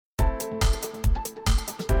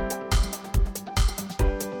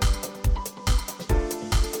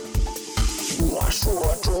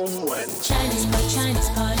说中文。 Chinese pot, Chinese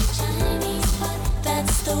pot, Chinese pot.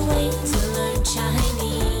 That's the way to learn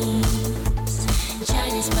Chinese.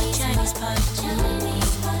 Chinese pot, Chinese pot,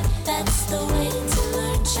 Chinese pot. That's the way to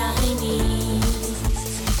learn Chinese.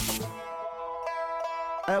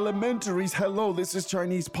 Elementaries, hello, this is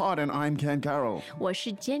Chinese Pod and I'm Ken Carroll. 我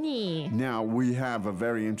是 Jenny. Now we have a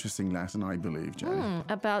very interesting lesson, I believe, Jenny.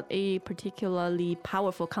 About a particularly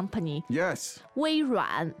powerful company. Yes, 微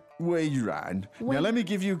软 Weiyuan. Now let me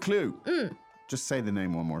give you a clue. Just say the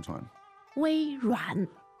name one more time. 微软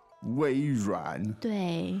Weiyuan.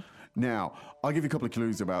 对 Now, I'll give you a couple of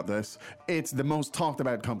clues about this. It's the most talked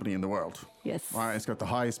about company in the world. Yes. Right, it's got the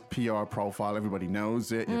highest PR profile. Everybody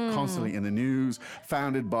knows it. You're constantly in the news.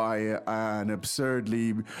 Founded by an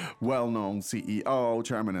absurdly well-known CEO,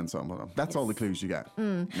 chairman, and so on. That's all the clues you get.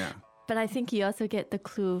 Yeah. But I think you also get the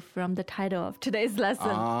clue from the title of today's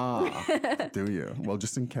lesson. Do you? Well,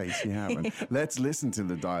 just in case you haven't, let's listen to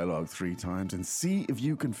the dialogue 3 times and see if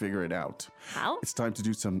you can figure it out. 好 It's time to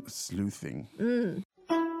do some sleuthing.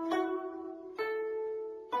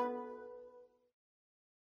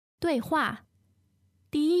 对话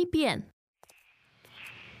第一遍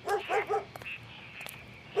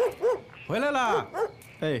回来啦！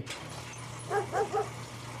哎，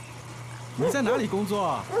你在哪里工作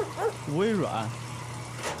啊？微软。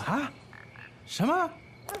啊？什么？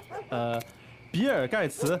比尔盖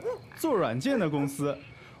茨做软件的公司。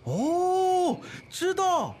哦，知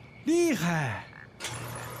道，厉害。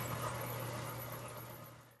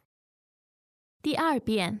第二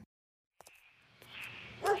遍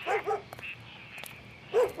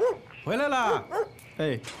回来啦！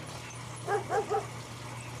哎，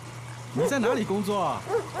你在哪里工作啊？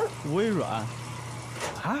微软。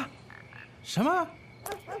啊？什么？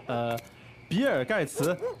比尔盖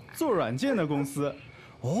茨做软件的公司。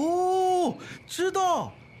哦，知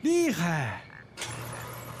道，厉害。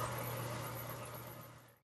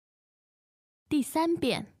第三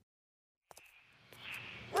遍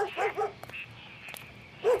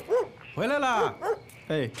回来啦！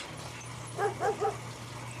哎，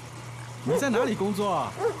你在哪里工作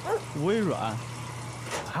啊？微软。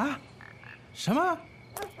啊？什么？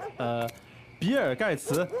比尔盖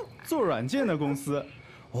茨做软件的公司。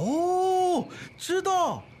哦，知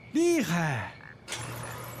道，厉害。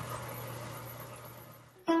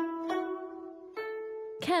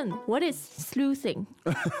Ken, what is sleuthing?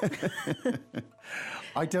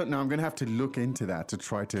 I don't know. I'm going to have to look into that to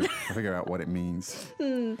try to figure out what it means.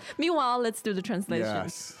 Meanwhile, let's do the translation.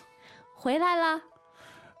 Yes. 回来啦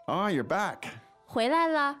Ah, you're back. 回来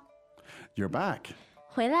啦 You're back.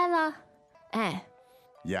 回来啦哎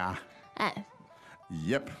Yeah. 哎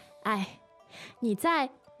Yep. 哎你在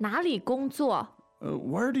哪里工作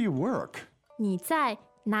Where do you work? 你在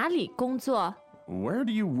哪里工作 Where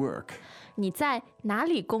do you work? 你在哪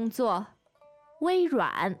里工作微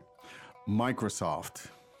软 Microsoft.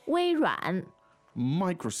 微软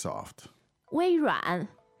Microsoft. 微软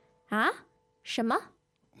啊什么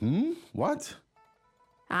What?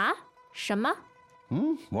 啊什么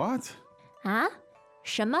What? 啊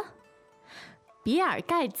什么比尔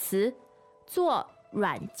盖茨做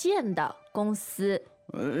软件的公司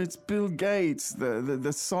It's Bill Gates,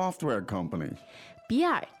 the software company. 比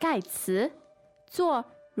尔盖茨做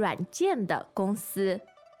软件的公司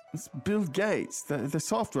It's Bill Gates, the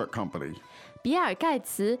software company. 比尔盖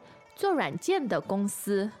茨做软件的公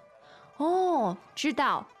司哦知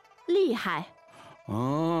道厉害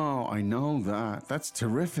Oh, I know that. That's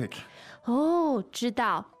terrific. 哦知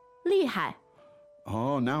道厉害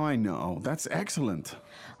Oh, now I know. That's excellent.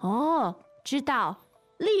 哦知道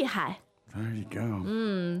厉害 There you go.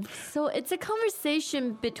 So it's a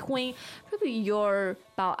conversation between probably your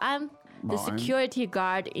保安 the 保安 security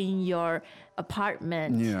guard in your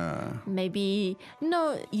apartment. Yeah. Maybe,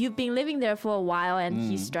 you've been living there for a while and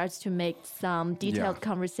he starts to make some detailed Yeah.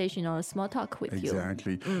 conversation or small talk with you.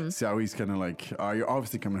 Exactly. So he's kind of like, you're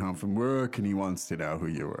obviously coming home from work and he wants to know who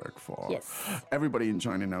you work for. Yes. Everybody in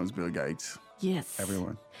China knows Bill Gates. Yes.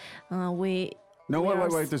 Everyone. We No, we are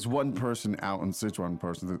wait. There's one person out in Sichuan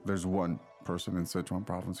There's one person in Sichuan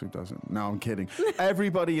province who doesn't. No, I'm kidding.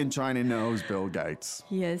 Everybody in China knows Bill Gates.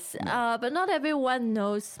 Yes, but not everyone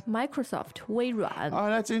knows Microsoft, 微软. Oh,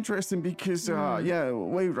 that's interesting because,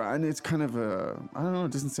 Weiyuan, it's kind of I don't know,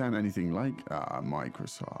 it doesn't sound anything like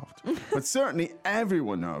Microsoft. But certainly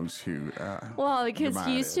everyone knows who Well, because the he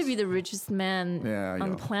man used to is. be the richest man Yeah, on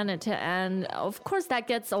yeah. the planet. And of course, that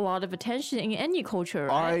gets a lot of attention in any culture,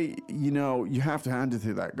 right? You have to hand it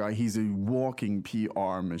to that guy. He's a walking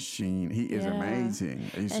PR machine. is Yeah. amazing.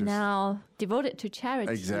 He's And now devoted to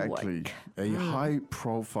charity Exactly. work. A high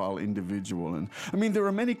profile individual. And I mean, there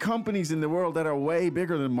are many companies in the world that are way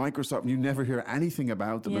bigger than Microsoft and you never hear anything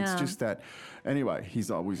about them. It's Yeah. just that, anyway, he's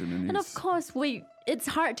always in the news. And of course, it's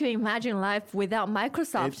hard to imagine life without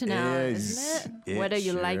Microsoft It now, is. isn't it? It Whether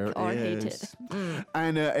you like sure or hate it. is.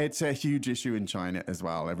 And it's a huge issue in China as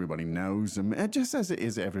well. Everybody knows him, just as it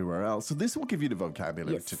is everywhere else. So this will give you the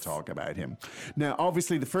vocabulary Yes. to talk about him. Now,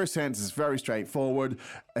 obviously, the first sentence is very straightforward.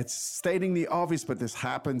 It's stating the obvious, but this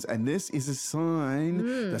happens, and this is a sign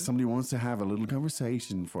that somebody wants to have a little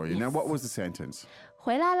conversation for you. Now, what was the sentence?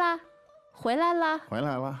 回来啦，回来啦。 Well,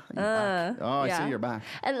 you're back. Oh, I yeah. see you're back.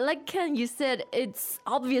 And like Ken, you said, it's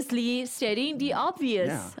obviously stating the obvious.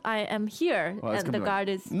 Yeah. I am here, Well, it's and gonna the be like, guard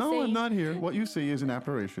is no, saying, I'm not here. What you see is an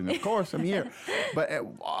apparition. Of course, I'm here. But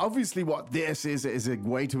obviously, what this is a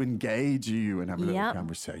way to engage you and have a little Yep.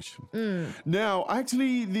 conversation. Now,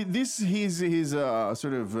 actually, his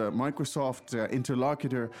sort of Microsoft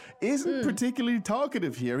interlocutor isn't particularly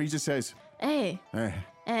talkative here. He just says, 哎 eh,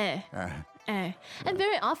 哎 eh. 哎. And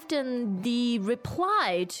very often the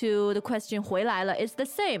reply to the question 回来了 is the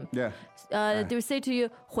same. Yeah. They will say to you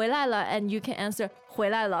回来了 and you can answer 回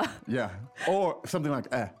来了. Yeah. Or something like,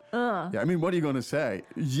 Yeah, I mean, what are you going to say?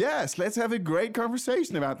 Yes, let's have a great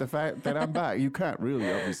conversation about the fact that I'm back. You can't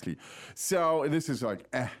really, obviously. So this is like,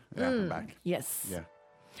 yeah, I'm back. Yes. Yeah.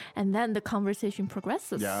 And then the conversation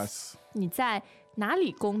progresses. Yes. 你在哪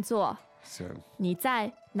里工作? So, 你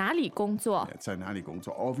在哪里工作? it's a nani gong.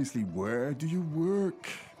 So obviously, where do you work?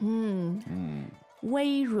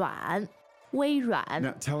 微软，微软.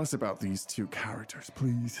 Now, tell us about these two characters,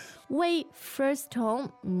 please. 微 first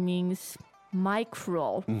tone means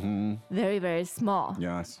micro, very very small.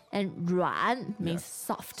 Yes. And 软means Yes.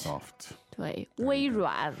 soft. Soft. 对，微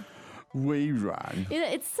软. Weiran. You know,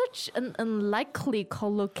 it's such an unlikely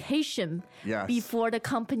collocation Yes. before the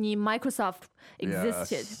company Microsoft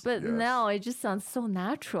existed. Yes, But yes. now it just sounds so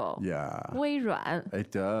natural. Yeah. 微软，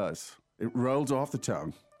 It does. It rolls off the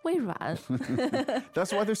tongue. 微软.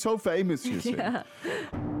 That's why they're so famous, you see.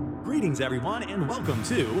 Greetings, everyone, and welcome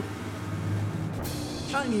to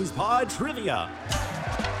Chinese Pod Trivia.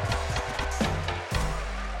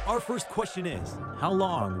 Our first question is, how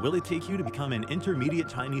long will it take you to become an intermediate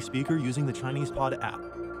Chinese speaker using the Chinese Pod app?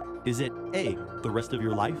 Is it A, the rest of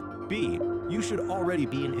your life? B, you should already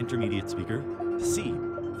be an intermediate speaker? C,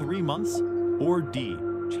 3 months? Or D,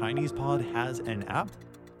 Chinese Pod has an app?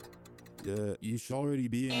 You should already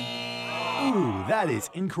be in. Ooh, that is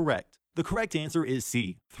incorrect. The correct answer is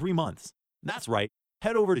C, 3 months. That's right.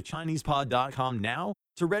 Head over to ChinesePod.com now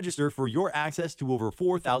to register for your access to over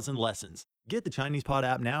 4,000 lessons. Get the Chinese Pod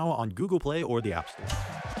app now on Google Play or the App Store.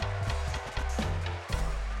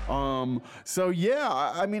 So yeah,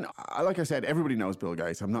 I mean, like I said, everybody knows Bill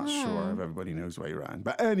Gates. I'm not sure if everybody knows where he ran.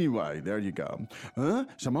 But anyway, there you go. Huh?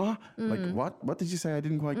 什么? Like what? What did you say? I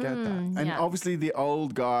didn't quite get that. And yeah. obviously the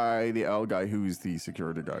old guy who's the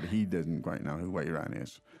security guard, he doesn't quite know who Wei Ran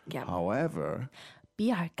is. Yeah. However,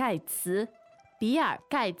 比尔盖茨，比尔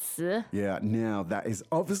盖茨. yeah, now that is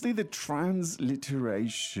obviously the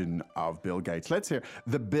transliteration of Bill Gates. Let's hear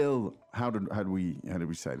the Bill. How do we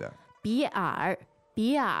say that? 比尔，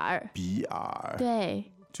比尔. BR.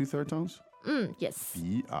 对， 2/3 tones? yes.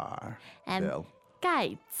 BR. And Bill.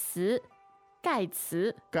 盖茨，盖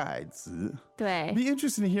茨. 盖子.对， Be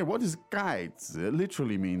interesting to hear, what does 盖子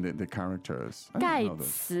literally mean, the characters? I don't 盖 know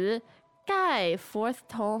this. 茨，盖 fourth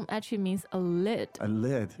tone actually means a lid. A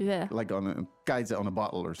lid. Yeah. Like on a 盖子 on a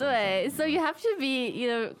bottle or something. 对, so you have to be,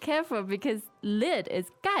 careful because lid is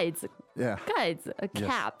盖子, Yeah. 盖子, a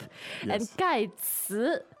cap. And Yes. 盖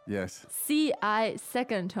茨, Yes. CI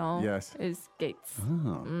second tone Yes. is Gates.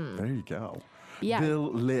 Oh, there you go. Yeah.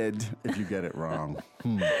 Bill Lid, if you get it wrong.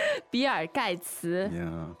 比尔盖茨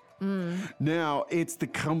Yeah. Now, it's the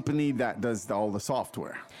company that does all the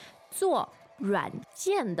software. 做软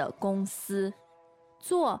件的公司，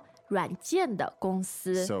做软件的公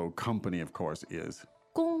司， So, company, of course, is.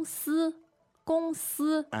 公司，公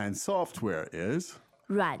司， And software is.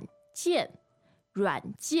 软件，软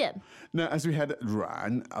件。 Now, as we had,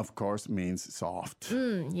 Ran, of course, means soft.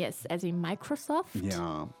 Yes, as in Microsoft.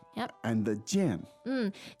 Yeah. Yep. And the Jian,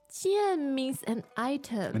 件 means an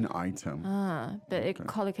item. an item. But it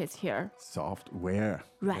collocates here. Software.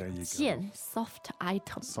 There 软 you go. 件 soft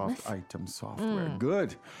item. Soft item software.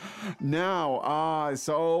 Good. Now,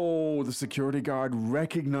 so the security guard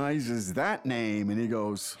recognizes that name and he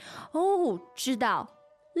goes, 哦，知道，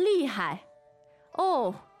厉害。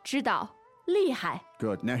哦，知道，厉害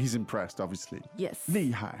Good. Now he's impressed, obviously. Yes.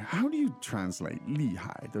 厉害. How do you translate 厉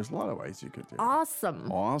害? There's a lot of ways you could do it. Awesome.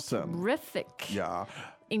 Awesome. Terrific. Yeah.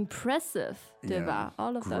 Impressive. 对吧? Yeah,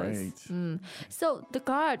 All of great. those. So the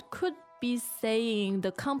guard could be saying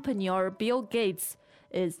the company or Bill Gates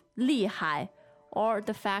is 厉害. Or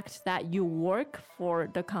the fact that you work for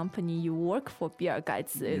the company, you work for 比尔盖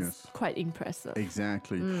茨 is Yes. quite impressive.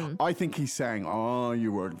 Exactly. I think he's saying, oh,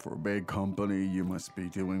 you work for a big company, you must be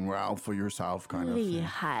doing well for yourself, kind of 厉 thing.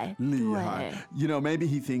 害. 厉害. 对. You know, maybe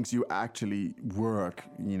he thinks you actually work,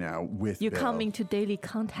 you know, with You Bill. come into daily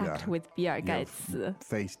contact Yeah. with 比尔 You 盖 know, 茨.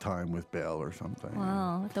 FaceTime with Bill or something.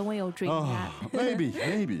 Wow, then we all dream Oh, that. maybe.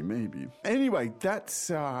 Anyway,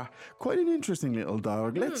 that's quite an interesting little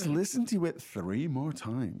dialogue. Let's listen to it 3 more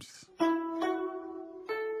times.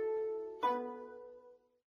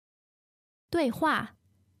 对话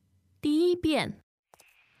第一遍，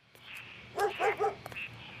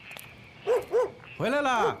回来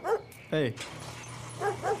啦！哎，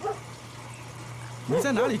你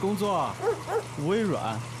在哪里工作啊？微软。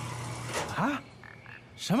啊？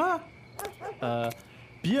什么？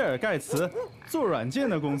比尔盖茨做软件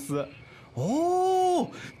的公司。哦，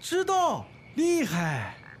知道，厉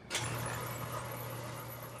害。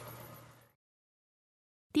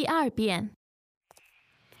第二遍，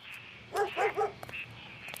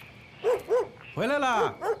回来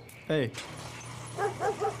啦！哎，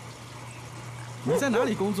你在哪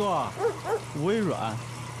里工作啊？微软。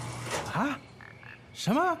啊？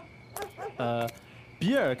什么？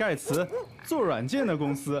比尔盖茨做软件的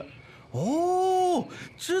公司。哦，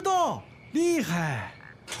知道，厉害。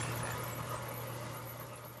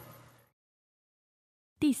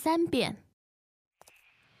第三遍，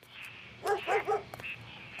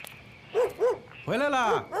回来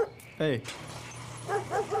啦！哎，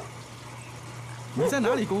你在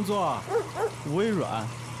哪里工作啊？微软。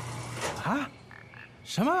啊？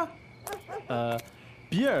什么？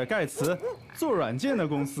比尔盖茨做软件的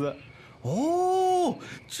公司。哦，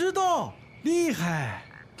知道，厉害。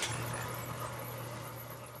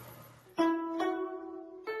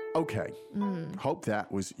 Okay. Hope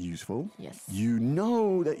that was useful. Yes. You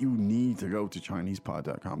know that you need to go to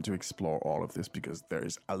ChinesePod.com to explore all of this because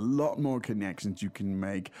there's a lot more connections you can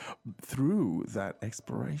make through that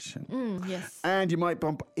exploration. Yes. And you might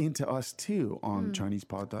bump into us too on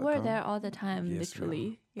ChinesePod.com. We're there all the time, Yes, we are.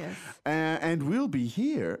 literally. Yes. And we'll be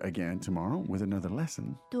here again tomorrow with another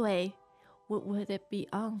lesson. 对. Would it be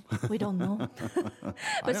on? We don't know.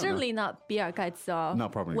 But certainly not 比尔盖茨 or No,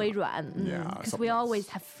 probably not. 微软. Yeah, Because something we else. always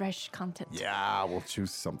have fresh content. Yeah, we'll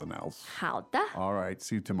choose something else. 好的， All right,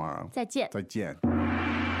 see you tomorrow. 再见。再见.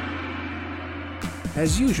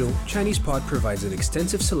 As usual, ChinesePod provides an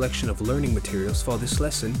extensive selection of learning materials for this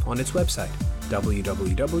lesson on its website,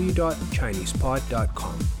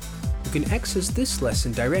 www.chinesepod.com. You can access this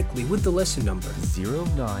lesson directly with the lesson number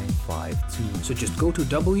 0952 So just go to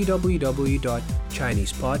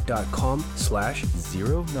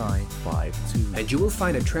www.chinesepod.com/0952 and you will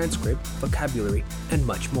find a transcript, vocabulary, and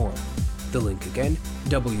much more. The link again,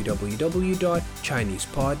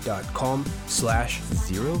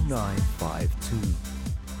 www.chinesepod.com/0952